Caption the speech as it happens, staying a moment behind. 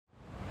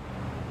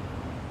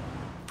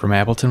From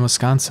Appleton,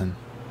 Wisconsin,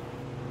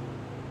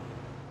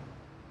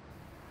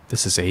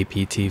 this is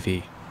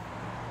APTV.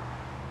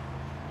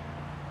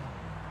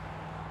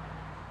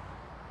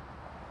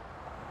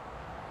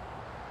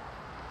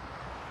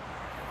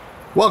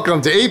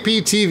 Welcome to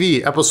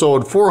APTV,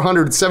 episode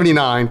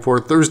 479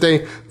 for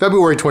Thursday,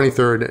 February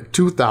 23rd,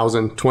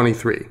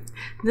 2023.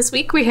 This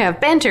week we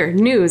have banter,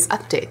 news,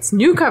 updates,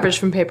 new coverage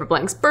from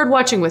Paperblanks,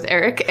 birdwatching with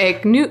Eric,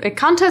 a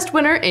contest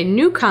winner, a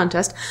new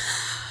contest,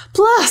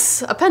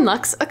 plus a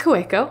Penlux, a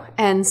Kaweco,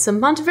 and some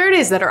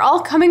Monteverdes that are all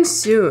coming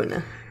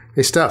soon.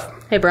 Hey, Steph.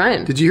 Hey,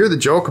 Brian. Did you hear the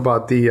joke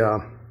about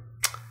the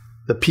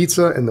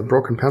pizza and the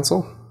broken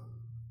pencil?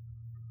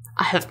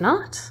 I have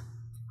not.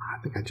 I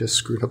think I just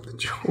screwed up the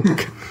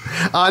joke.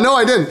 No,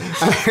 I didn't.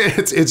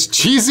 It's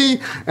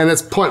cheesy and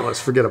it's pointless.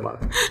 Forget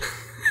about it.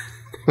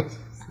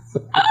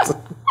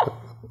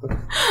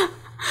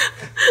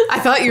 I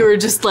thought you were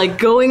just like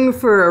going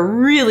for a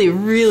really,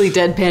 really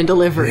deadpan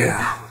delivery.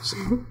 Yeah. So,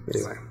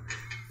 anyway,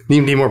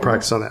 need more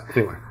practice on that.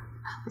 Anyway.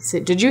 Let's see.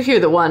 Did you hear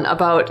the one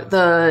about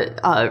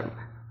the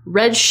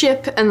red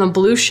ship and the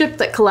blue ship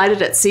that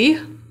collided at sea?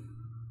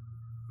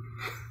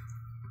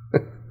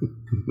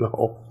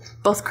 No.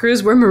 Both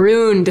crews were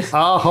marooned.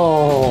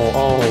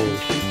 Oh.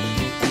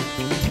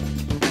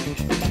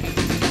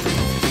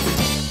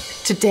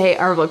 Today,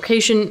 our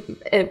location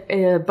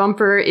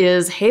bumper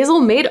is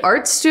Hazelmade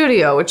Art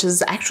Studio, which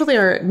is actually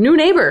our new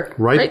neighbor.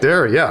 Right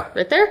there, yeah.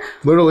 Right there?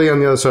 Literally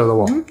on the other side of the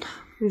wall.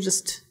 Mm-hmm. You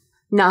just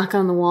knock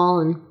on the wall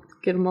and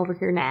get them over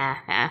here. Nah.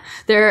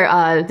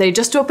 They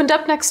just opened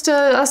up next to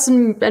us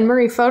and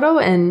Murray Photo,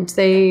 and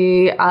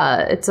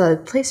it's a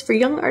place for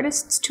young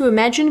artists to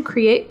imagine,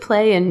 create,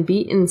 play, and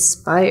be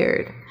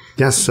inspired.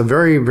 Yes, a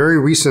very, very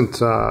recent,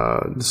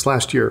 this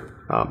last year,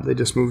 they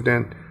just moved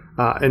in.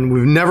 And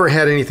we've never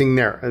had anything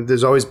there.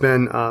 There's always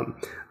been,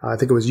 I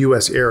think it was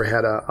US Air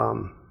had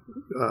a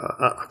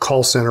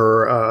call center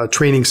or a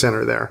training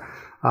center there.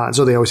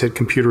 So they always had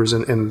computers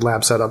and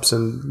lab setups,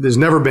 and there's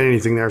never been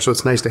anything there. So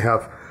it's nice to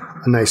have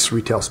a nice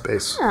retail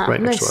space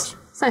right next to us.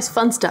 It's nice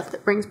fun stuff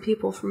that brings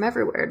people from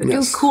everywhere to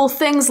do cool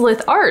things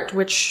with art,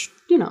 which,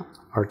 you know.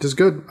 Art is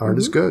good. Art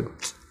is good.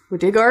 We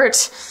dig art.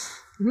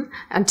 Mm-hmm.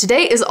 And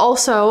today is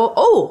also,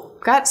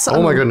 got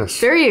some my goodness.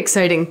 very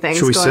exciting things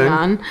Should we going sing?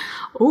 on.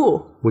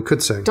 Ooh. We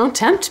could sing. Don't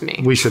tempt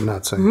me. We should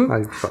not sing. Mm-hmm.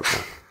 I thought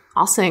that.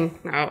 I'll sing.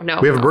 No.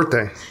 We have a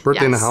birthday.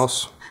 Birthday in the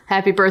house.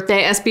 Happy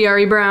birthday,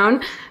 SBRE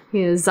Brown.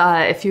 He is,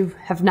 if you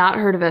have not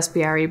heard of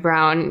SBRE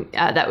Brown,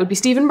 that would be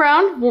Stephen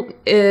Brown,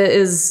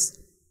 is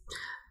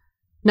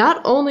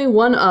not only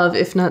one of,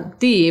 if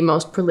not the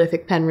most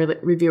prolific pen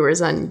reviewers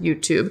on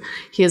YouTube.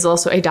 He is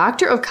also a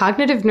doctor of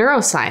cognitive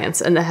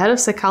neuroscience and the head of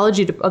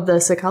psychology of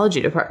the psychology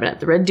department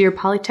at the Red Deer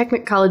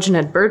Polytechnic College in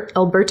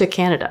Alberta,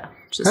 Canada.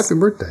 Happy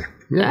birthday.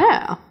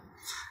 Yeah.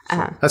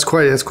 That's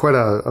quite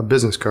a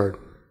business card.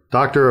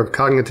 Doctor of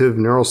Cognitive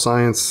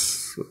Neuroscience.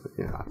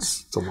 Yeah,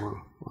 it's a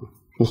long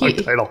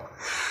title.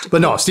 But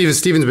no,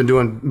 Steven's been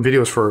doing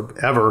videos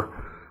forever.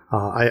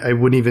 I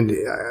wouldn't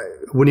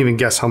even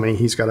guess how many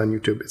he's got on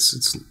YouTube.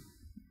 It's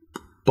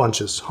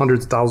bunches,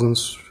 hundreds,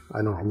 thousands.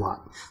 I know a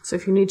lot. So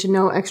if you need to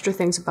know extra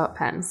things about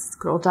pens,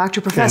 good old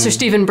Dr. Professor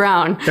Stephen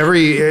Brown.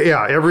 Every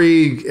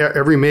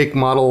make,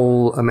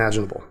 model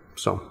imaginable.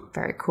 So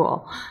very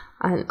cool.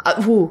 And I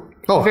didn't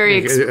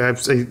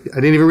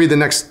even read the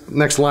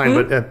next line,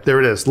 but there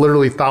it is.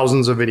 Literally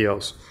thousands of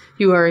videos.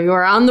 You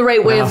are on the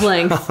right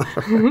wavelength.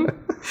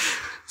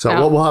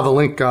 So we'll have a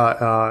link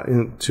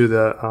in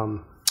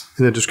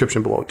the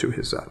description below to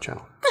his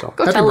channel. So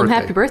go tell him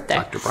happy birthday,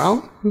 Dr.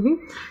 Brown. Mm-hmm.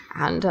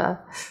 And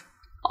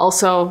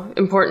also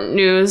important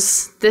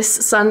news: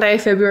 this Sunday,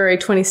 February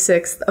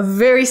 26th, a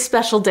very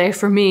special day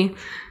for me.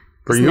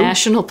 For it's you?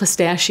 National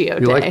Pistachio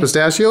Day. You like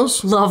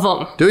pistachios? Love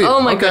them. Do you?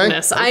 Oh my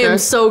goodness. I am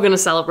so going to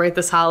celebrate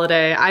this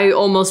holiday. I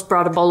almost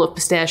brought a bowl of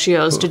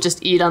pistachios to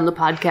just eat on the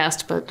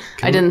podcast, but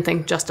I didn't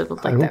think Justin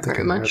would like that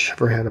very much. I've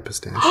never had a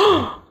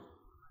pistachio.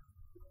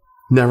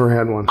 Never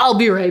had one. I'll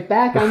be right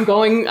back. I'm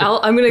going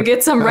to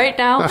get some right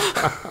now.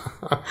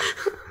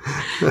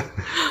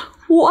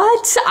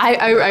 What?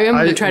 I am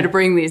going to try to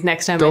bring these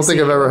next time. Don't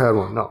think I've ever had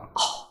one. No.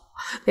 Oh,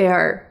 they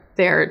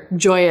are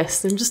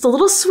joyous. They're just a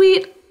little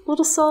sweet, a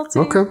little salty.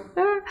 Okay.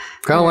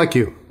 Kind of like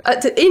you.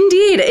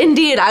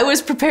 Indeed. I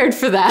was prepared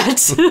for that.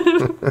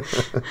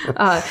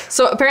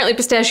 So apparently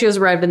pistachios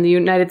arrived in the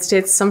United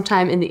States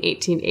sometime in the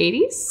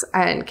 1880s,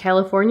 and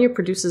California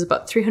produces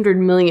about 300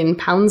 million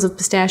pounds of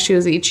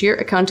pistachios each year,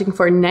 accounting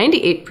for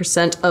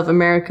 98% of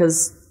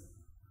America's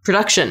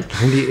production.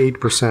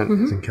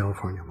 98% is in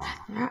California.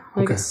 Yeah,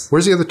 okay.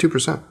 Where's the other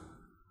 2%?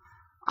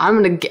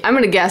 I'm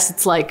gonna guess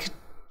it's like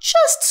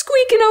just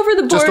squeaking over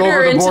the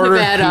border into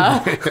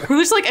Nevada.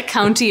 There's like a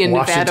county in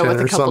Nevada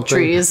with a couple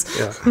trees.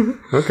 Yeah.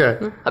 Okay.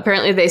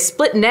 Apparently they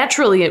split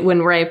naturally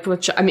when ripe,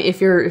 which, I mean, if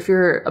you're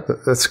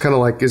that's kind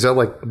of like, is that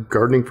like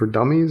gardening for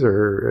dummies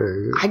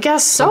or? I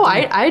guess so.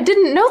 I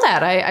didn't know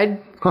that. I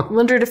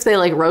wondered if they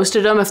like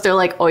roasted them, if they're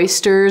like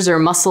oysters or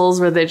mussels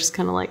where they just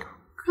kind of like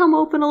come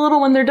open a little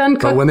when they're done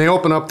cooking. But when they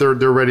open up, they're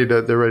ready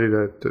to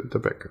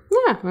pick.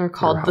 Yeah, they're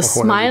called the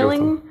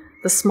smiling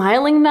the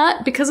smiling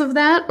nut because of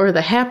that, or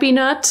the happy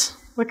nut.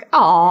 Like,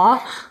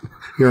 aw.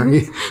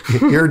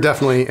 You're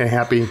definitely a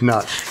happy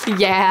nut.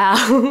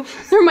 Yeah.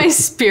 They're my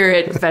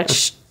spirit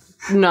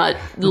nut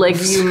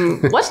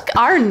legume. What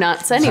are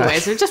nuts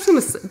anyways?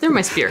 They're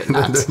my spirit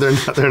nuts.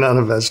 They're not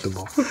a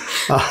vegetable.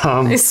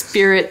 My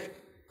spirit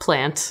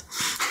plant.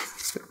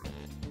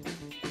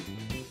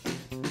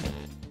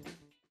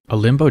 A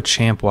limbo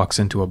champ walks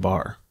into a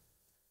bar.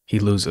 He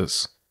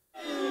loses.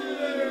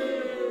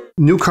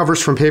 New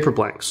covers from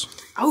Paperblanks.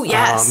 Oh,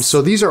 yes.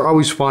 So these are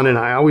always fun, and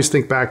I always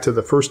think back to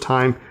the first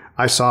time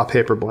I saw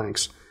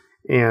Paperblanks.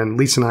 And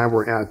Lisa and I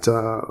were at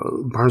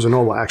Barnes &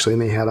 Noble, actually,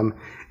 and they had them.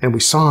 And we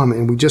saw them,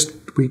 and we just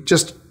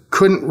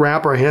couldn't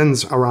wrap our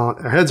heads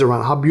around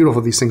how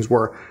beautiful these things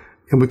were.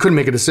 And we couldn't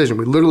make a decision.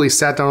 We literally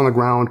sat down on the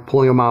ground,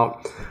 pulling them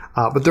out.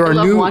 But there are I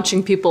love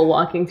watching people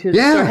walking through the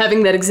store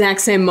having that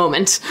exact same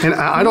moment. And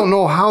I don't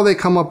know how they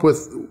come up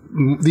with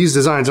these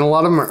designs, and a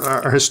lot of them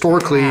are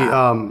historically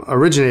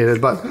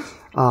originated, but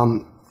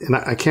and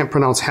I can't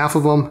pronounce half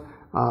of them.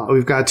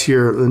 We've got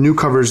here the new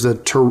covers, the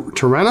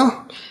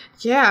Terrena.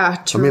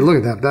 Yeah. I mean, look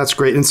at that. That's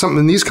great. And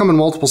these come in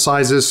multiple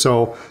sizes.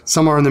 So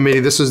some are in the midi.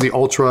 This is the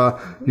ultra.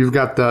 You've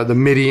got the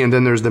midi, and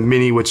then there's the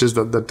mini, which is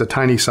the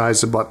tiny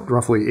size, about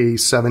roughly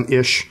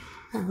A7-ish.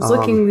 I was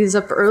looking these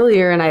up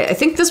earlier, and I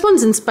think this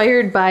one's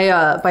inspired by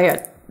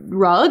a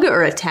rug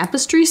or a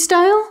tapestry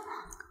style.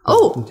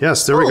 Oh,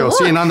 yes, there we go. Look.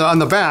 See, and on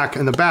the back,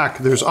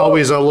 there's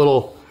always a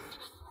little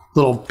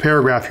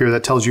paragraph here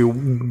that tells you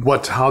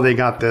how they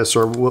got this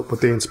or what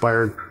they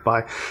inspired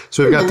by.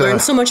 So we've got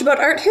learned so much about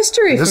art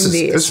history from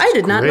these. I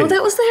did not know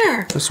that was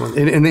there. This one,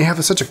 and they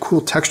have such a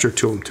cool texture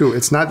to them too.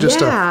 It's not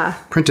just a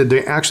printed;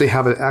 they actually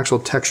have an actual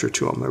texture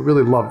to them. I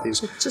really love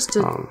these. It's just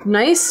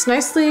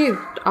nicely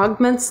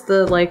augments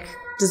the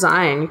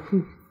design.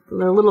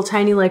 They're little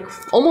tiny,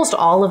 almost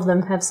all of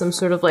them have some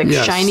sort of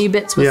shiny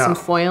bits with some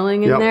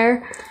foiling in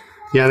there.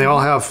 Yeah, they all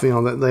have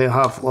they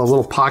have a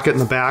little pocket in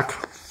the back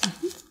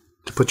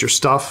to put your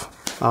stuff.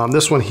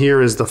 This one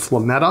here is the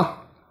Flametta,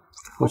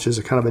 which is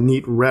a kind of a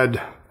neat red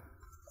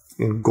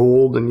and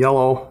gold and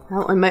yellow.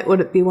 That one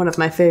would be one of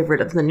my favorite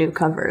of the new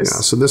covers.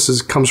 Yeah, so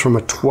this comes from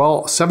a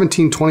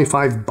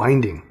 1725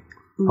 binding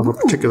of a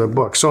particular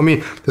book. So I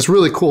mean, it's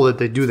really cool that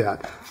they do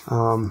that.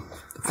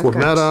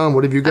 Flametta,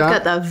 what have you got?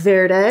 I've got the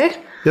Verde.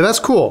 Yeah, that's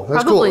cool.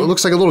 That's cool. It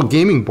looks like a little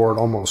gaming board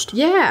almost.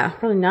 Yeah,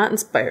 probably not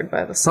inspired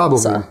by the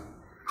salsa.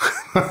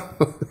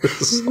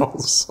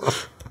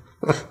 Salsa.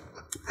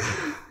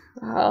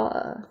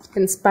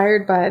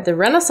 Inspired by the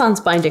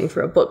Renaissance binding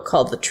for a book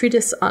called The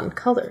Treatise on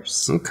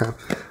Colors. Okay.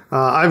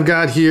 I've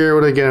got here,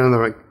 what again?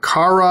 The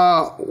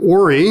Kara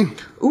Ori.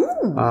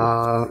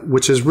 Ooh.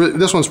 Which is,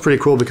 this one's pretty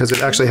cool because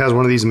it actually has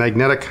one of these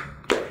magnetic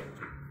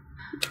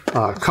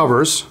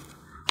covers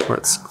where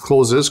it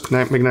closes,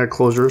 magnetic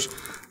closures.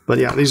 But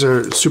yeah, these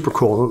are super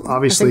cool.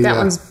 Obviously, I think that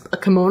one's a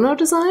kimono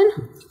design?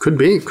 Could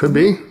be.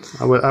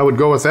 I would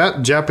go with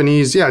that.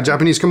 Japanese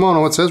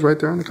kimono, it says right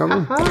there on the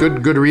cover.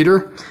 Good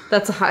reader.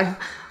 That's a high.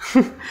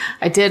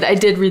 I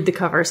did read the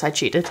covers. I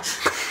cheated.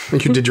 You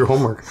did your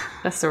homework.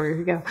 That's where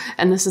we go.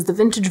 And this is the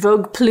Vintage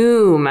Vogue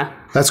Plume.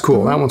 That's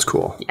cool. That one's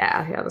cool.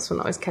 Yeah, this one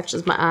always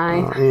catches my eye.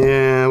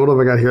 Yeah, what have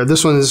I got here?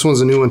 This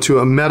one's a new one too,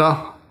 a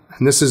Meta.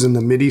 And this is in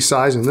the midi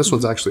size, and this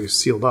one's actually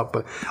sealed up,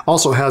 but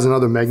also has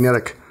another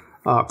magnetic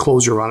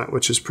closure on it,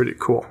 which is pretty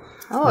cool.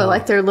 Oh, I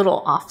like their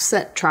little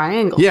offset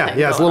triangle. Yeah,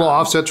 it's a little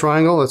offset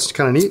triangle. That's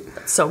kind of neat.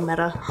 That's so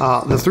meta.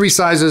 The three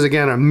sizes,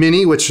 again, are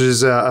mini, which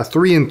is a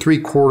 3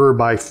 3/4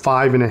 by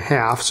 5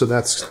 1/2. So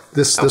that's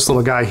this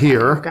little guy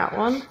here. I've got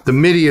one. The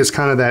midi is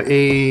kind of that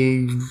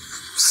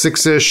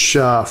A6-ish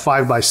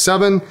 5 by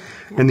 7.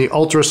 And the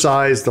ultra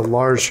size, the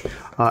large,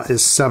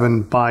 is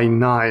 7 by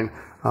 9.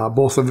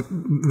 Both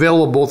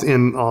available both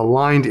in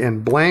lined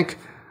and blank.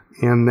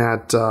 And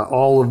that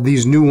all of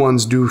these new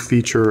ones do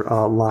feature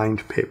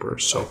lined paper.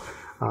 So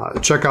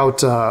check out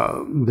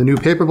the new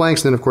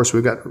Paperblanks. And then, of course,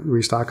 we've got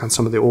restock on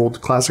some of the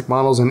old classic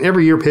models. And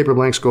every year,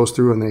 Paperblanks goes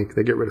through and they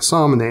get rid of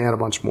some and they add a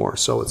bunch more.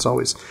 So it's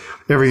always,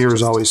 every year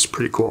is always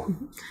pretty cool.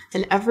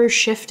 An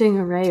ever-shifting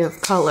array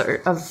of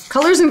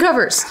colors and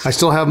covers. I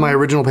still have my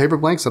original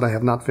Paperblanks that I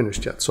have not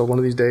finished yet. So one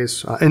of these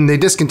days, and they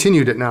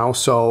discontinued it now,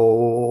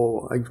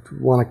 so I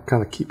want to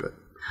kind of keep it.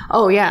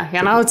 Oh, yeah.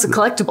 Now it's a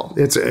collectible.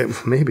 It's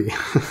maybe.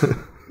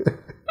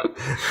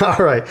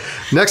 All right.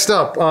 Next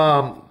up,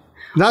 but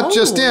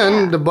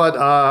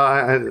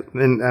I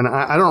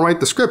don't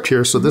write the script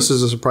here, so this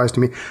is a surprise to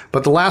me.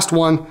 But the last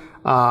one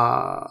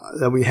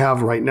that we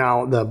have right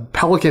now, the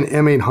Pelikan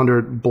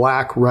M800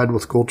 black red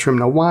with gold trim.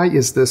 Now, why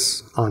is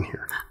this on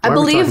here? I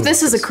believe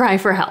this is a cry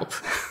for help.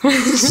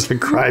 This is a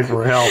cry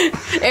for help.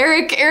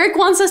 Eric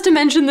wants us to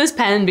mention this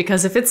pen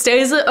because if it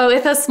stays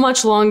with us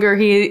much longer,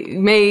 he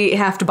may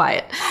have to buy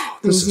it.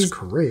 This is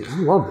great. I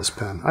love this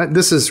pen.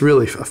 This is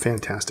really a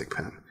fantastic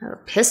pen.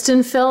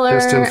 Piston filler.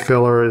 Piston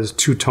filler is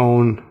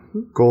two-tone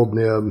gold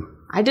nib.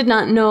 I did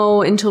not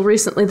know until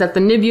recently that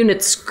the nib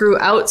units screw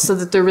out so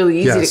that they're really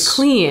easy to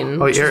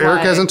clean. Oh,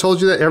 Eric hasn't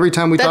told you that? Every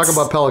time we talk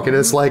about Pelikan,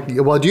 it's like,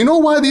 well, do you know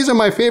why these are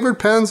my favorite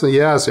pens? And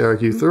yes,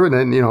 Eric, you threw it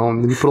in, you know,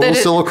 and you put a little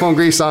silicone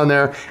grease on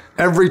there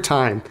every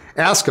time.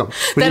 Ask them.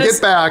 When you get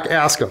back,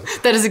 ask them.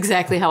 That is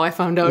exactly how I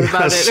found out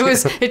about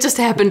it. It just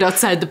happened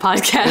outside the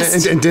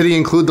podcast. And did he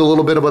include the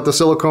little bit about the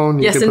silicone?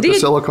 Yes, indeed. Put the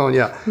silicone,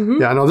 yeah.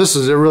 Mm-hmm. Yeah, no, this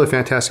is a really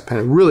fantastic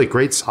pen. Really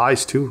great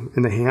size, too,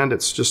 in the hand.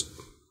 It's just...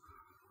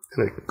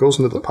 And it goes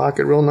into the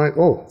pocket real nice.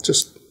 Oh,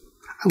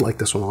 I like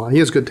this one a lot. He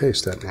has good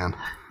taste, that man.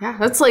 Yeah,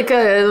 that's like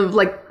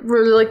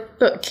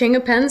king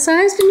of pen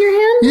sized in your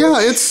hand.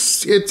 Yeah,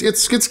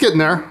 it's getting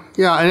there.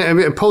 Yeah,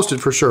 and posted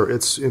for sure.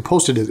 It's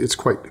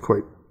quite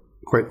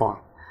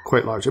long,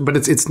 quite large. But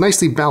it's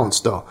nicely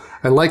balanced though.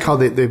 I like how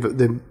they've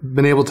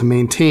been able to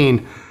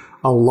maintain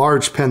a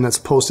large pen that's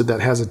posted that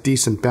has a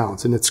decent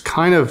balance, and it's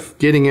kind of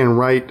getting in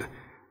right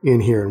in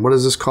here. And what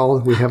is this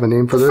called? We have a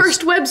name for this? The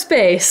first web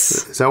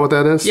space. Is that what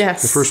that is?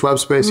 Yes. The first web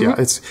space? Mm-hmm.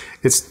 Yeah.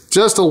 It's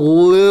just a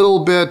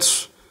little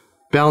bit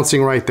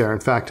balancing right there. In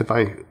fact, if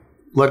I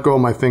let go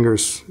of my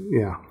fingers,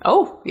 yeah.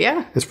 Oh,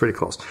 yeah. It's pretty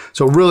close.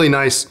 So really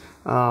nice.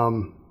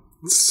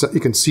 So you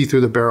can see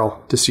through the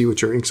barrel to see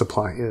what your ink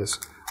supply is.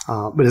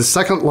 But it's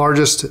second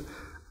largest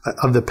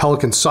of the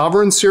Pelikan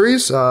Sovereign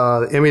series.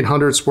 The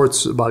M800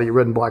 sports body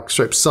red and black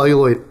striped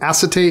celluloid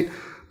acetate.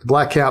 The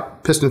black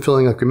cap, piston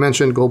filling, like we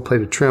mentioned,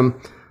 gold-plated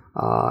trim.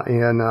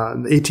 And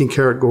the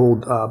 18-karat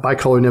gold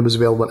bicolor nib is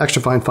available at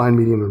extra fine, fine,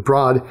 medium, and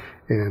broad.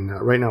 And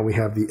right now we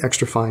have the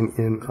extra fine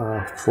in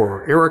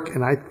for Eric.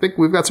 And I think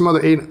we've got some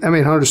other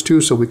M800s too,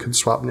 so we could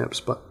swap nibs.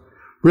 But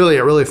really,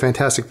 a really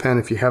fantastic pen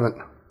if you haven't.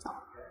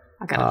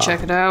 I gotta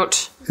check it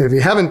out. If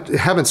you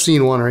haven't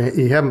seen one or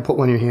you haven't put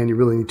one in your hand, you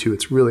really need to.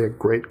 It's really a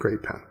great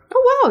pen.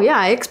 Oh, wow. Yeah,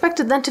 I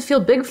expected that to feel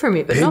big for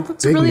me. But no,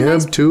 that's big really nib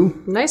nice.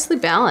 Too. Nicely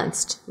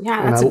balanced.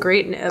 Yeah, that's a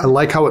great nib. I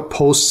like how it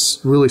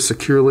posts really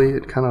securely.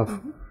 It kind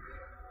of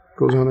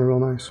goes on there real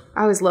nice.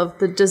 I always love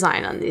the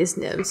design on these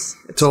nibs.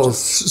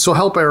 So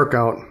help Eric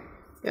out.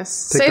 Yes.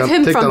 Save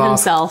him from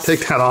himself.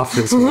 Take that off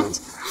his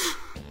hands.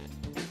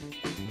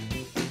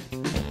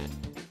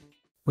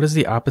 What is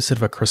the opposite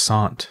of a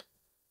croissant?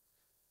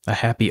 A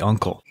happy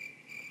uncle.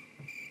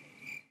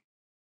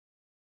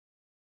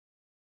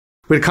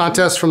 We had a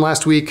contest from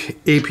last week,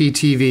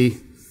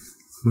 APTV.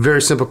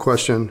 Very simple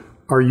question.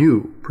 Are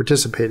you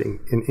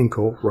participating in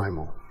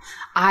NaCoWriMo?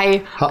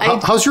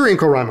 How's your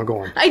NaCoWriMo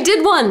going? I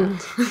did one.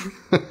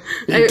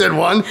 You did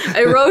one?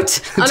 I wrote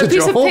on a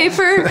piece of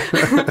paper.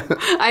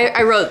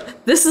 I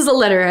wrote, this is a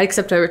letter,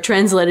 except I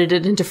translated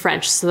it into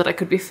French so that I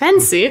could be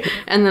fancy.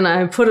 And then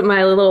I put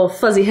my little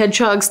fuzzy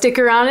hedgehog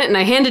sticker on it and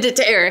I handed it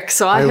to Eric.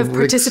 So I have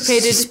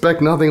participated. I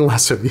expect nothing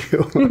less of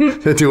you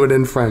to do it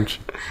in French.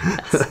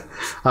 Yes.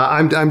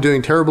 I'm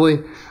doing terribly,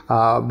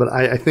 but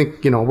I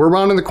think, we're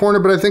rounding the corner,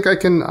 but I think I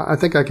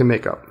can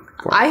make up.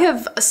 I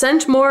have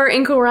sent more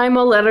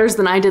NaCoWriMo letters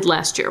than I did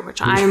last year,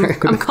 which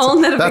I'm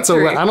calling that a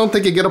victory. I don't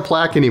think you get a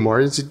plaque anymore.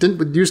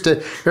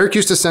 Eric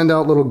used to send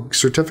out little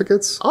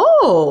certificates.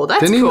 Oh, that's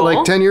Didn't he? Cool.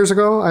 Like 10 years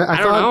ago?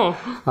 I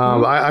don't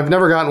know. I've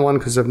never gotten one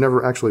because I've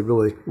never actually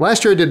really.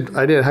 Last year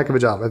I did a heck of a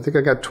job. I think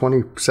I got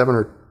 27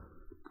 or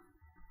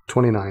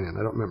 29 in.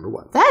 I don't remember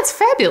what. That's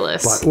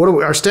fabulous. But what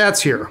are our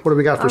stats here? What do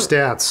we got for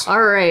stats?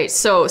 All right.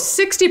 So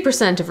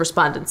 60% of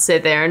respondents say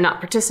they are not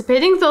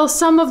participating, though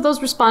some of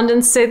those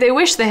respondents say they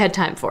wish they had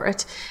time for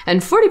it.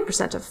 And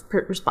 40% of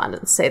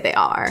respondents say they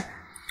are.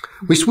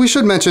 We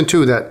should mention,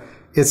 too, that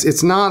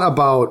it's not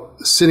about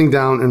sitting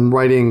down and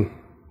writing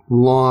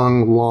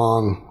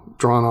long,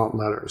 drawn-out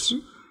letters.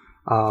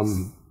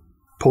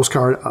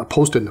 Postcard,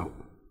 Post-it note.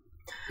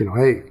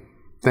 Hey,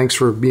 thanks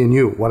for being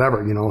you,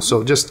 whatever,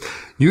 So just,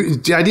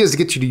 the idea is to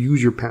get you to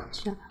use your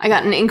pens. Yeah. I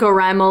got an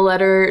NaCoWriMo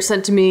letter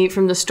sent to me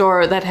from the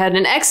store that had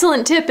an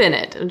excellent tip in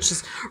it. It's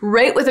just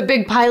right with a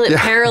big Pilot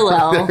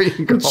parallel. There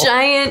you go.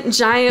 Giant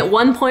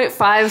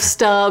 1.5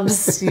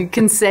 stubs. You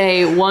can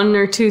say one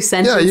or two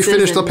sentences. Yeah, you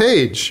finish the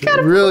page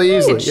really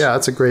easily. Yeah,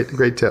 that's a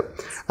great tip.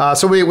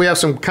 So we have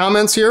some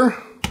comments here.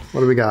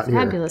 What do we got here?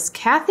 Fabulous.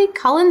 Kathy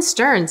Cullen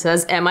Stern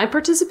says, am I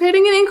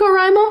participating in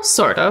NaCoWriMo?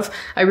 Sort of.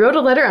 I wrote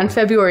a letter on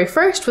February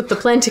 1st with the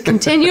plan to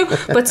continue,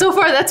 but so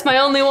far that's my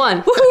only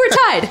one. Woohoo, we're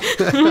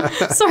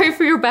tied. Sorry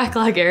for your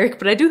backlog, Eric,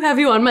 but I do have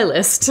you on my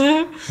list.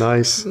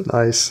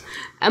 Nice.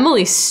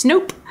 Emily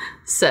Snoop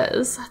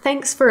says,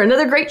 thanks for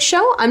another great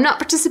show. I'm not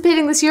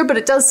participating this year, but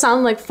it does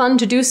sound like fun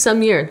to do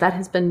some year. That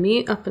has been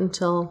me up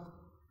until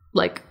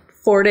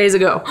 4 days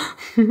ago.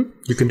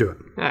 You can do it.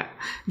 Right.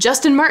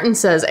 Justin Martin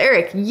says,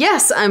 Eric,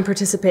 yes, I'm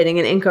participating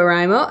in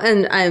NaCoWriMo,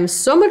 and I am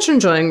so much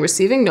enjoying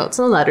receiving notes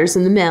and letters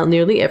in the mail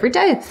nearly every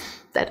day.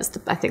 That is,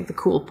 I think, the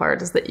cool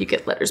part is that you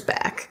get letters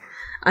back.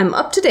 I'm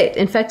up to date.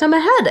 In fact, I'm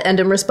ahead, and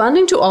am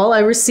responding to all I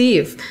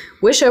receive.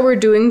 Wish I were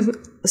doing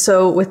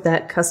so with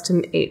that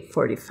custom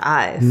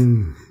 845.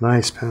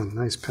 Nice pen.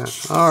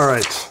 All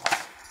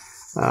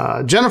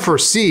right. Jennifer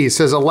C.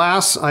 says,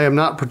 alas, I am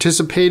not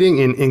participating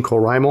in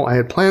NaCoWriMo. I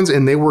had plans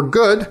and they were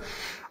good.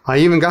 I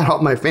even got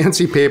out my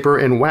fancy paper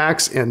and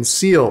wax and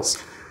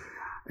seals.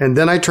 And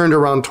then I turned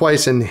around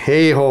twice, and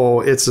hey-ho,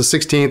 it's the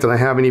 16th, and I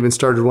haven't even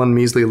started one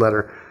measly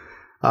letter.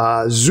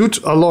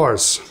 Zoot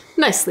alors.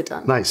 Nicely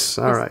done. Nice.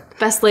 All right.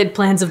 Best laid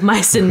plans of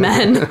mice and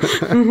men.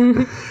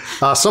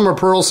 Summer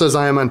Pearl says,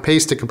 I am on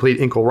pace to complete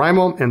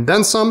NaCoWriMo and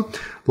then some.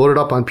 Loaded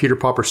up on Peter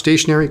Popper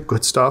stationery.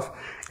 Good stuff.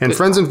 And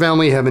friends and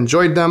family have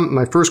enjoyed them.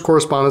 My first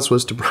correspondence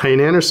was to Brian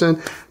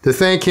Anderson to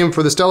thank him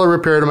for the stellar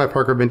repair to my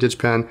Parker Vintage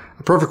pen.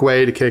 A perfect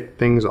way to kick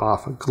things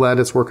off. I'm glad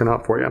it's working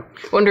out for you.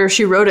 Wonder if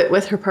she wrote it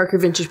with her Parker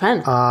Vintage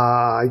pen.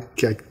 I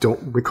don't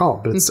recall,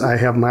 but I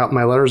have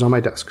my letters on my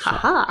desk. So.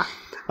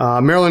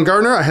 Aha. Marilyn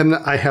Gardner,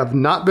 I have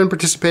not been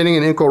participating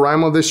in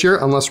NaCoWriMo this year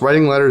unless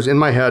writing letters in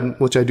my head,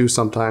 which I do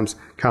sometimes,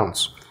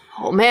 counts.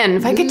 Oh man,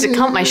 if I get to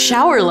count my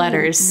shower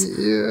letters.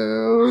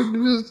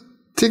 Yeah, just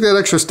take that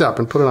extra step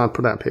and put it on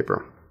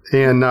paper.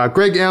 And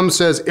Greg M.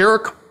 says,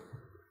 Eric,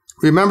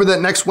 remember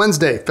that next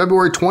Wednesday,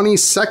 February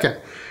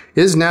 22nd,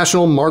 is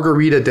National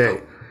Margarita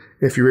Day.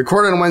 If you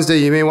record on Wednesday,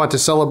 you may want to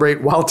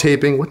celebrate while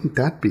taping. Wouldn't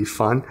that be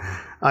fun?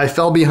 I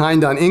fell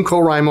behind on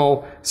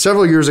NaCoWriMo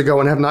several years ago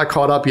and have not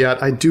caught up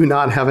yet. I do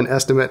not have an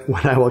estimate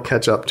when I will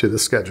catch up to the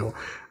schedule.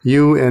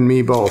 You and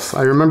me both.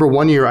 I remember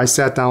one year I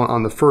sat down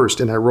on the 1st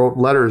and I wrote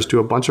letters to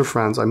a bunch of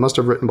friends. I must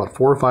have written about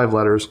 4 or 5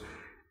 letters,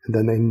 and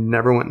then they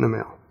never went in the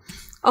mail.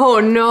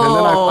 Oh,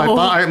 no.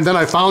 And then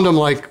I found them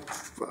like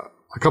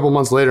a couple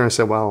months later and I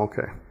said, well,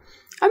 okay.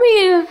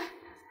 I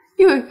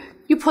mean,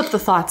 you put the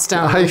thoughts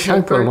down. I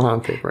put them on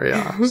paper,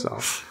 yeah. So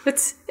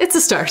It's a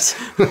start.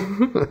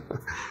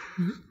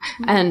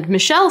 And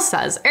Michelle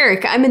says,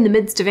 Eric, I'm in the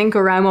midst of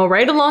NaCoWriMo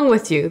right along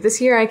with you. This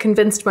year I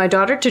convinced my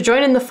daughter to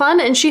join in the fun,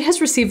 and she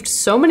has received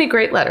so many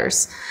great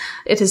letters.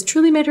 It has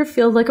truly made her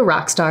feel like a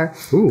rock star.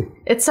 Ooh.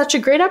 It's such a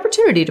great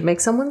opportunity to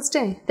make someone's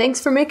day. Thanks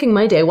for making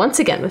my day once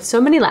again with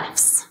so many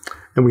laughs.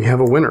 And we have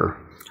a winner.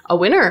 A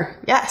winner,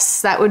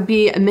 yes. That would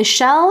be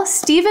Michelle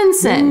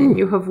Stevenson.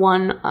 You have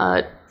won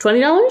 $20?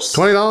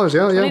 $20,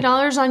 yeah.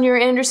 $20 on your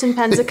Anderson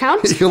Pens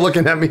account. You're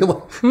looking at me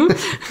like,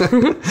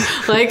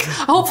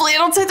 hopefully I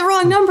don't say the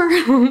wrong number.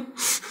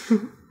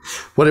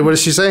 What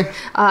does she say?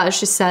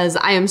 She says,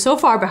 I am so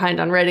far behind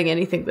on writing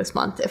anything this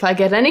month. If I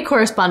get any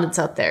correspondence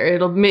out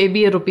there,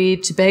 maybe it'll be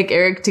to beg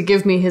Eric to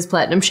give me his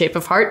Platinum Shape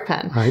of Heart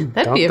pen.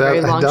 That'd be a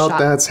very long shot. I doubt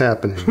that's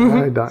happening.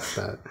 I doubt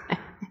that.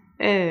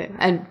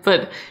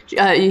 But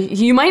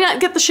you might not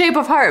get the Shape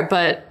of Heart,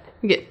 but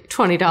you get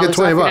 $20 off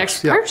your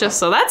next purchase.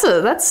 So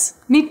that's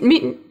meet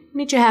you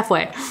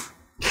halfway.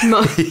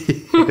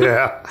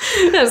 Yeah.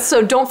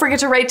 So don't forget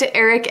to write to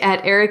Eric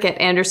at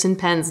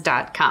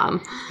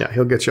andersonpens.com. Yeah,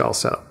 he'll get you all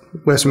set up.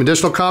 We have some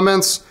additional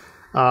comments.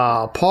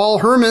 Paul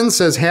Herman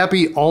says,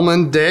 Happy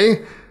Almond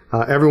Day.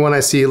 Everyone I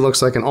see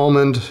looks like an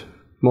almond.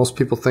 Most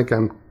people think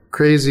I'm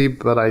crazy,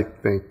 but I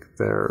think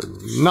they're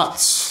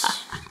nuts.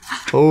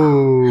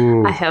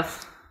 Oh. I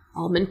have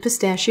almond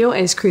pistachio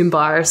ice cream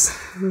bars.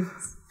 I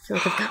feel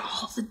like I've got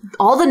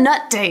all the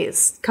nut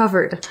days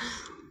covered.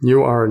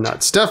 You are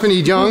nuts.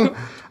 Stephanie Young,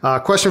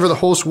 question for the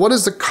host. What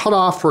is the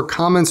cutoff for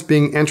comments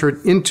being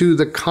entered into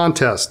the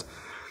contest?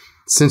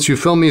 Since you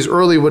film these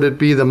early, would it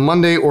be the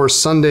Monday or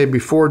Sunday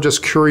before?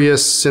 Just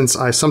curious, since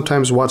I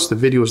sometimes watch the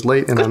videos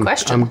late. And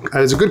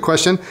it's a good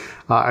question.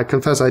 I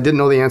confess I didn't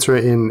know the answer.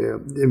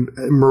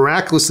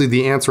 Miraculously,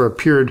 the answer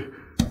appeared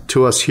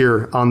to us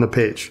here on the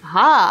page.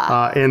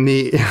 And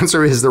the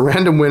answer is the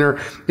random winner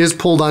is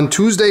pulled on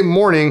Tuesday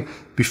morning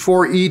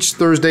before each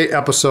Thursday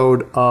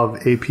episode of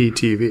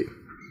APTV.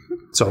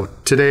 So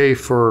today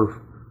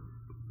for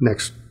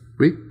next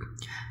week?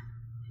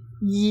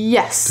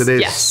 Yes.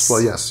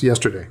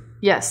 Yesterday.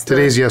 Yes.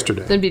 Today's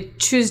yesterday. That'd be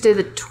Tuesday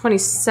the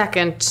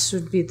 22nd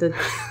would be the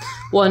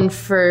one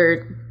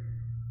for...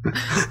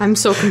 I'm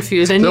so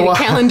confused. I need a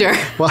calendar.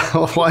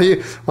 While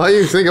you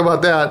think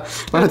about that...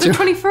 What's the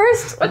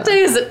 21st? What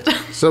day is it?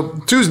 So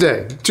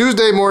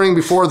Tuesday morning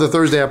before the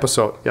Thursday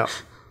episode. Yeah.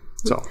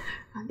 So.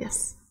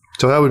 Yes.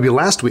 So that would be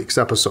last week's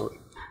episode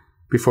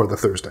before the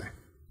Thursday.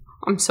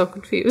 I'm so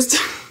confused.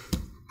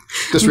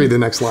 Just read the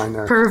next line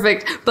there.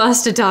 Perfect.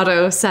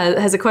 Bastatato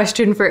has a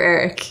question for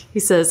Eric. He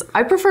says,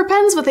 I prefer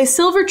pens with a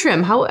silver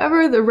trim.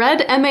 However, the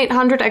red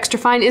M800 Extra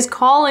Fine is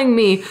calling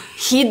me.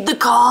 Heed the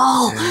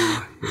call.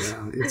 Yeah,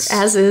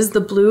 as is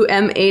the blue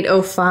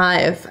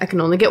M805. I can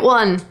only get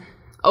one.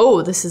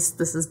 Oh, this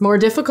is more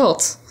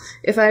difficult.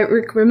 If I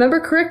remember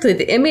correctly,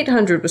 the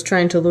M800 was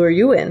trying to lure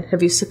you in.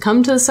 Have you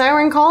succumbed to the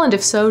siren call? And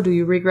if so, do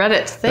you regret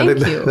it? Thank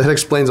you. That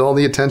explains all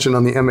the attention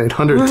on the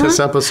M800 this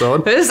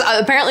episode.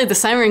 Apparently, the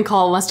siren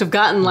call must have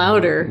gotten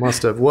louder.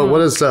 Must have. What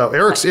is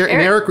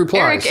Eric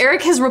replies?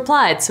 Eric has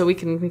replied, so we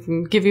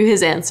can give you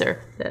his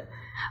answer.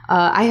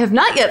 I have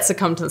not yet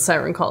succumbed to the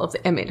siren call of the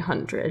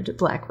M800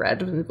 black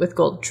red with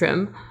gold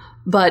trim.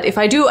 But if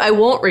I do, I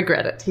won't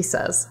regret it, he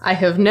says. I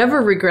have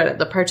never regretted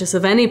the purchase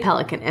of any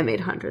Pelikan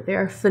M800. They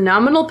are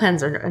phenomenal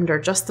pens and are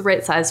just the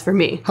right size for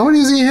me. How many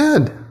has he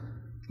had?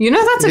 You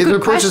know, that's a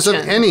good question. The purchase of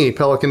any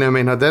Pelikan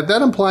M800.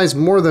 That implies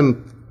more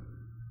than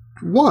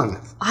one.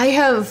 I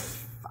have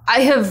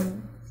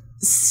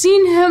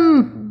seen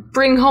him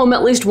bring home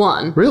at least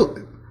one.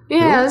 Really?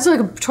 Yeah, it's like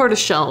a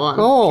tortoiseshell one.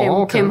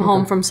 Oh, Came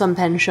home from some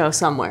pen show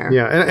somewhere.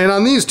 Yeah, and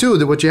on these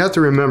too, what you have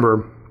to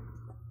remember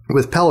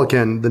with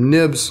Pelikan, the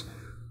nibs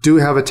do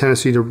have a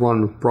tendency to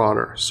run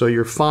broader. So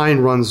your fine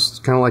runs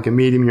kind of like a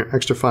medium. Your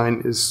extra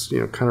fine is,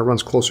 kind of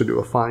runs closer to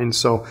a fine.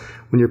 So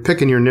when you're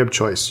picking your nib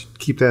choice,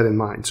 keep that in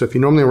mind. So if you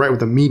normally write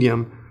with a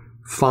medium,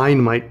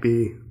 fine might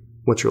be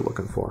what you're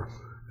looking for.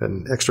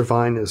 And extra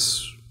fine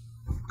is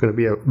going to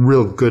be a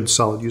real good,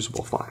 solid,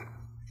 usable fine.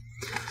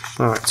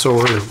 All right, so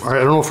I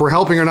don't know if we're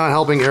helping or not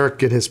helping Eric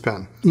get his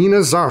pen.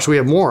 Inazara, so we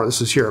have more. This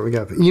is here. We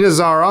got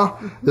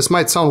Inazara. This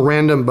might sound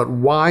random, but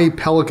why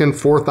Pelikan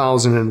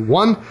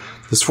 4001?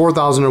 This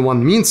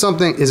 4001 means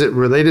something. Is it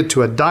related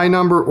to a die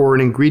number or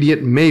an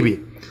ingredient? Maybe.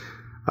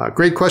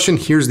 Great question.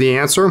 Here's the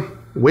answer.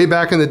 Way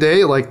back in the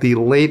day, like the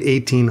late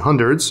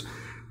 1800s,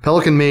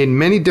 Pelikan made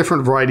many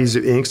different varieties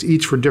of inks,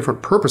 each for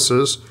different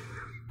purposes.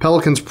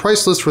 Pelikan's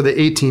price list for the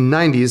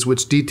 1890s,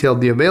 which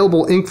detailed the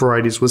available ink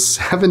varieties, was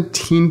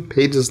 17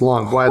 pages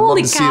long. Boy, I'd love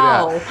to see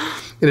that.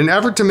 In an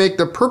effort to make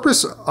the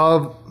purpose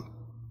of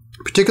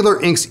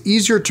particular inks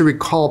easier to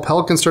recall,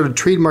 Pelikan started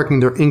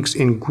trademarking their inks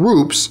in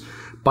groups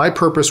by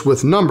purpose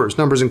with numbers.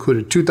 Numbers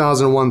included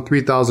 2001,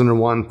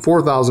 3001,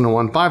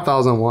 4001,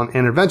 5001,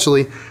 and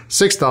eventually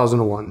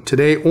 6001.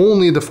 Today,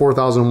 only the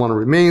 4001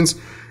 remains.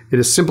 It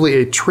is simply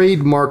a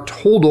trademarked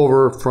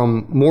holdover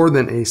from more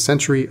than a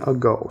century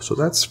ago. So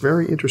that's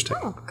very interesting.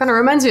 Oh, kind of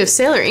reminds me of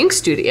Sailor Ink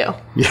Studio.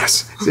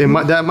 Yes.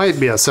 That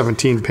might be a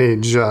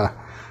 17-page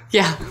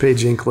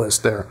page ink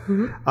list there.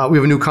 Mm-hmm. We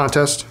have a new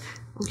contest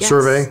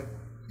survey.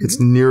 It's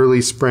nearly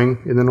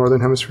spring in the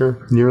Northern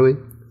Hemisphere. Nearly.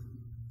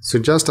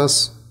 Suggest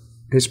us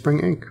a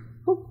spring ink.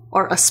 Oh,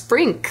 or a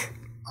sprink.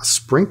 A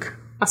sprink?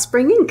 A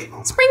spring ink.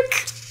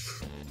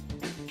 Sprink.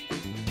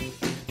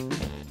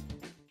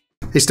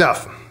 Hey,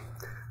 Steph.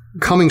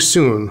 Coming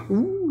soon.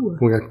 Ooh.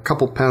 We got a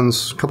couple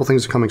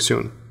things coming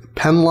soon.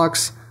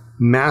 Penlux,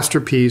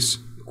 Masterpiece,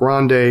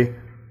 Grande,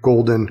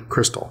 Golden,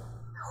 Crystal.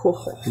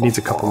 It needs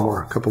a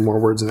couple more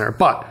words in there.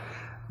 But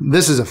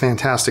this is a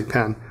fantastic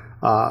pen.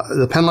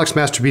 The Penlux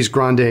Masterpiece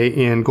Grande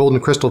in Golden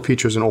Crystal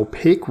features an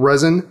opaque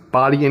resin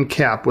body and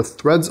cap with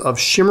threads of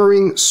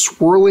shimmering,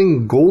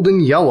 swirling golden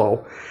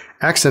yellow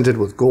accented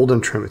with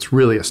golden trim. It's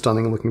really a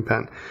stunning looking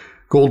pen.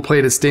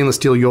 Gold-plated stainless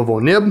steel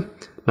Yovo nib.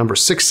 Number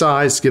 6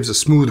 size gives a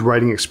smooth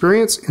writing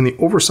experience, and the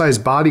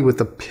oversized body with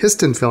the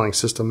piston filling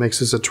system makes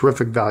this a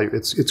terrific value.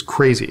 It's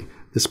crazy.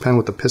 This pen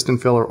with the piston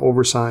filler,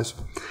 oversized.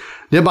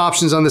 Nib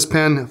options on this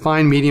pen,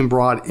 fine, medium,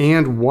 broad,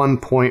 and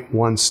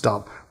 1.1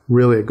 stub.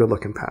 Really a good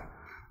looking pen.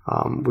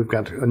 We've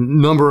got a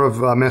number of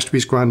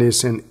Masterpiece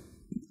Grandes, and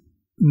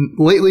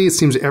lately it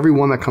seems every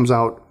one that comes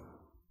out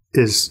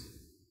is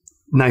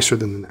nicer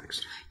than the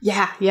next.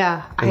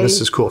 Yeah. And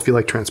this is cool if you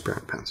like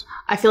transparent pens.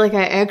 I feel like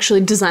I actually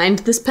designed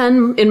this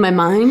pen in my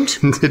mind.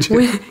 Did you?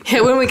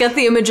 When we got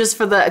the images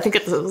for I think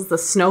it was the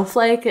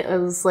snowflake. It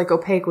was like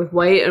opaque with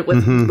white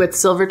with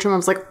silver trim. I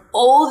was like,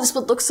 oh, this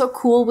would look so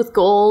cool with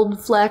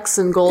gold flecks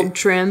and gold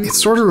trim. It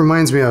sort of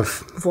reminds me of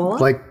Voila.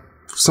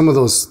 some of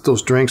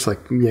those drinks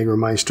like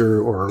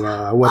Jägermeister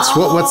or what's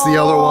the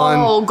other one?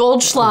 Oh,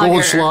 Goldschlager.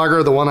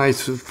 Goldschlager, the one I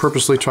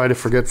purposely try to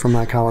forget from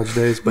my college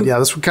days. But yeah,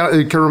 this kind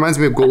of reminds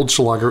me of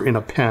Goldschlager in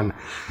a pen,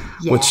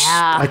 which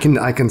I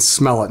can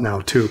smell it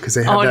now too because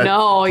they have that.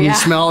 Oh no! Can you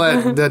smell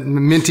that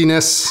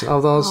mintiness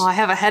of those? Oh, I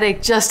have a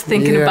headache just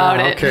thinking about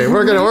it. Okay,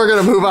 we're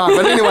gonna move on.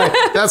 But anyway,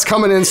 that's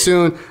coming in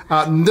soon.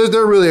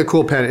 They're really a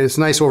cool pen. It's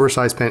a nice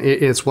oversized pen.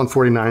 It's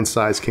 149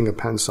 size, king of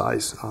pen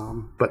size.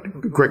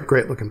 But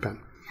great looking pen.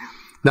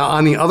 Now,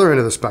 on the other end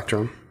of the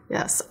spectrum.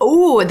 Yes.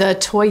 Oh, the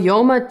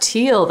Toyama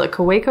Teal, the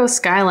Kaweco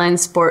Skyline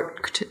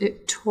Sport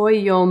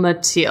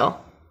Toyama Teal.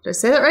 Did I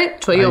say that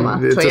right? Toyama.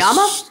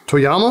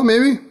 Toyama,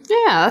 maybe?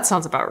 Yeah, that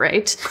sounds about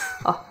right.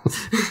 Oh.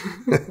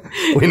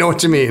 We know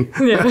what you mean.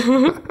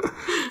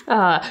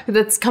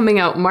 That's coming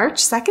out March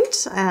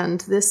 2nd,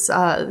 and this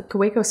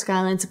Kaweco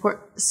Skyline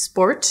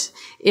Sport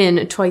in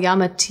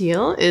Toyama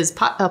Teal is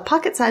a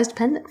pocket-sized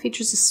pen that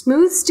features a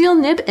smooth steel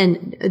nib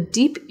and a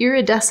deep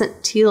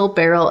iridescent teal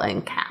barrel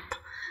and cap.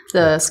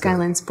 The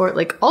Skyline Sport,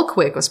 like all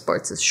Kaweco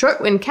Sports, is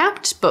short when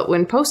capped, but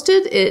when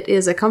posted, it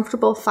is a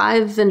comfortable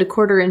 5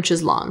 1/4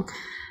 inches long.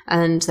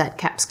 And that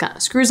cap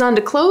screws on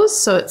to close,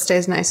 so it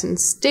stays nice and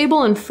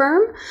stable and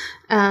firm.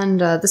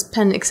 And this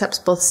pen accepts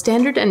both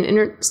standard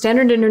and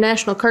standard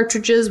international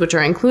cartridges, which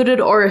are included,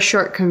 or a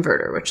short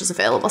converter, which is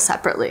available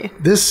separately.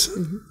 This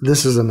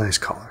is a nice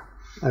color.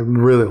 I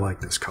really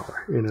like this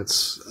color, and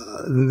it's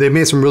they've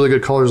made some really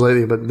good colors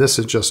lately, but this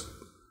is just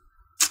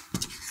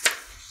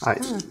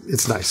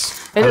it's nice.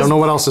 I don't know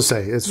what else to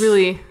say. It's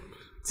really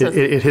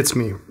it hits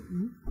me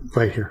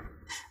right here.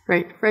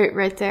 Right there.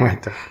 Right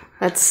there.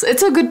 It's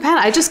a good pen.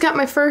 I just got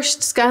my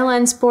first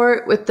Skyline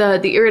Sport with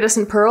the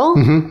iridescent pearl,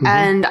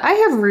 and I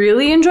have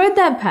really enjoyed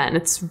that pen.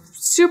 It's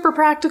super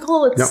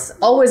practical. It's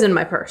always in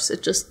my purse.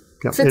 It just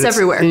fits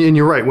everywhere. And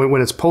you're right.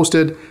 When it's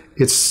posted,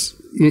 it's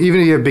even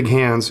if you have big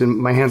hands, and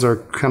my hands are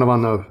kind of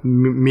on the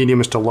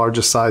mediumest to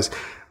largest size,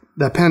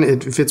 that pen,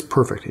 it fits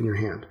perfect in your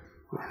hand.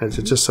 It's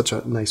just such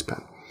a nice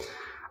pen.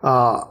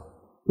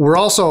 we're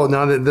also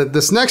now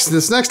this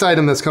next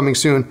item that's coming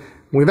soon.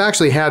 We've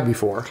actually had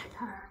before.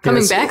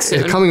 Coming back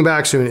soon. Coming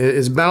back soon.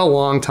 It's been a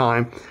long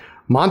time.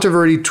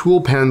 Monteverde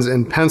tool pens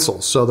and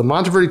pencils. So the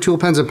Monteverde tool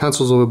pens and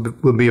pencils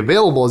will be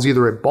available as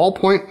either a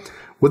ballpoint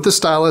with the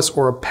stylus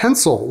or a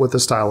pencil with the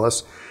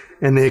stylus.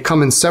 And they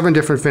come in 7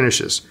 different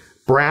finishes: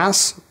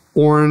 brass,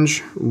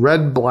 orange,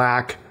 red,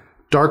 black,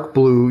 dark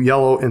blue,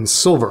 yellow, and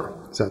silver.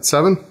 Is that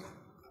 7?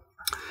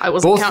 I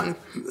wasn't counting.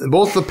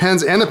 Both the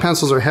pens and the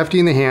pencils are hefty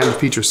in the hand and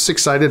feature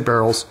 6-sided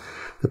barrels.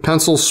 The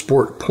pencils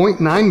sport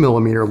 0.9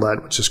 millimeter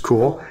lead, which is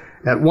cool,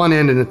 at one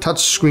end and a touch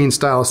screen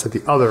stylus at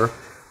the other.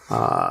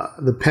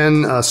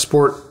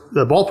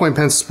 The ballpoint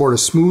pens sport a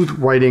smooth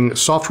writing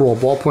soft roll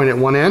ballpoint at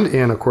one end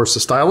and, of course, the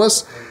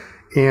stylus.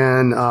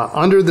 And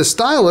under the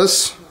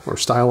stylus, or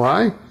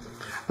styli,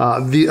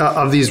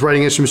 of these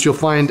writing instruments, you'll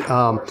find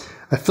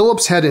a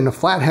Phillips head and a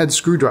flathead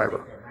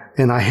screwdriver.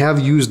 And I have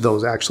used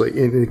those, actually.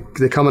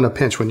 They come in a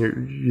pinch when you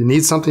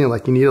need something,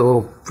 like you need a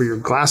little for your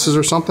glasses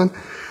or something.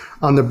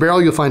 On the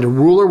barrel, you'll find a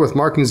ruler with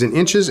markings in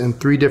inches and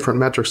 3 different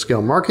metric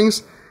scale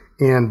markings.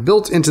 And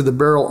built into the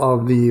barrel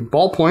of the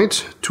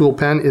ballpoint tool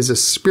pen is a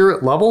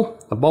spirit level,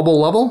 a bubble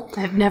level.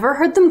 I've never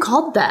heard them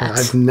called that.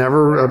 I've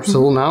never, up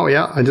till now,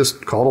 I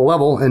just call it a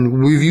level.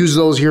 And we've used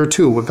those here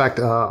too. In fact,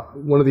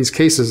 one of these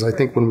cases, I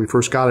think when we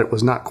first got it,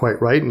 was not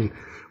quite right. And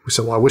we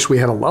said, well, I wish we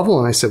had a level.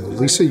 And I said, well,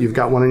 Lisa, you've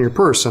got one in your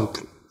purse. And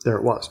there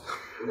it was.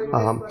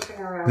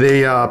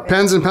 The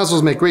pens and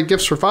pencils make great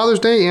gifts for Father's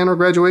Day and our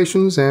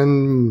graduations,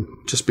 and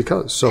just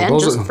because. So and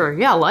those just are, for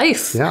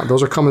life. Yeah,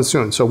 those are coming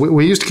soon. So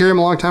we used to carry them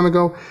a long time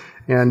ago,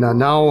 and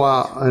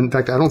now, in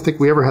fact, I don't think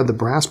we ever had the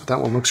brass, but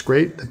that one looks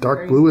great. The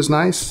dark blue is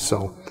nice.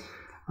 So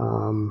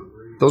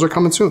those are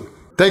coming soon.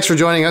 Thanks for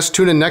joining us.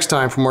 Tune in next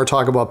time for more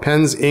talk about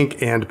pens,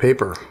 ink, and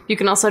paper. You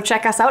can also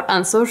check us out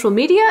on social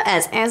media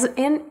as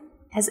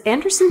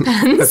Anderson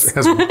Pens.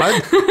 As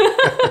what?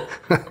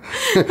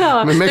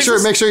 Make sure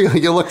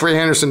you look for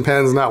Anderson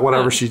Pens, not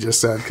whatever she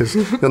just said, because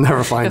you'll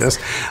never find us.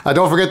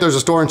 Don't forget, there's a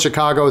store in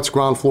Chicago. It's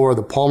ground floor of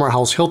the Palmer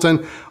House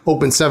Hilton.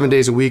 Open 7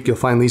 days a week. You'll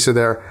find Lisa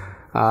there.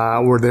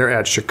 We're there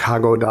at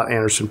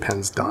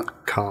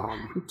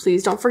chicago.andersonpens.com.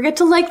 Please don't forget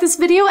to like this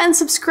video and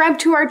subscribe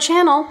to our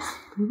channel.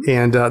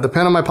 And the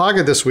pen in my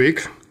pocket this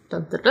week.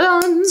 Dun, dun,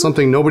 dun.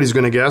 Something nobody's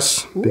going to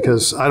guess,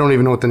 because I don't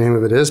even know what the name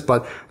of it is.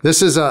 But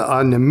this is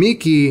a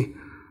Namiki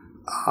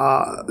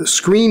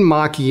screen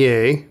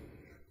maquille.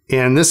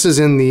 And this is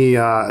in the,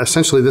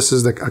 essentially this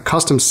is a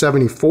custom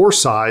 74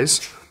 size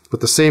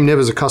with the same nib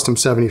as a custom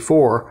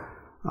 74,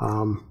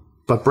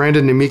 but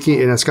branded Namiki,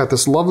 and it's got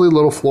this lovely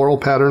little floral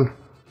pattern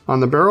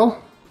on the barrel,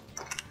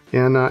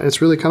 and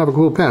it's really kind of a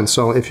cool pen.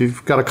 So if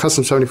you've got a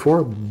custom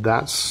 74,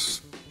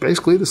 that's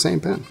basically the same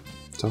pen.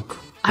 So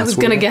I was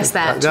going to guess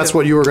that. That's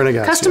what you were going to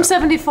guess. Custom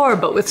 74,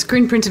 but with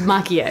screen printed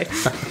maquille.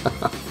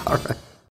 All right.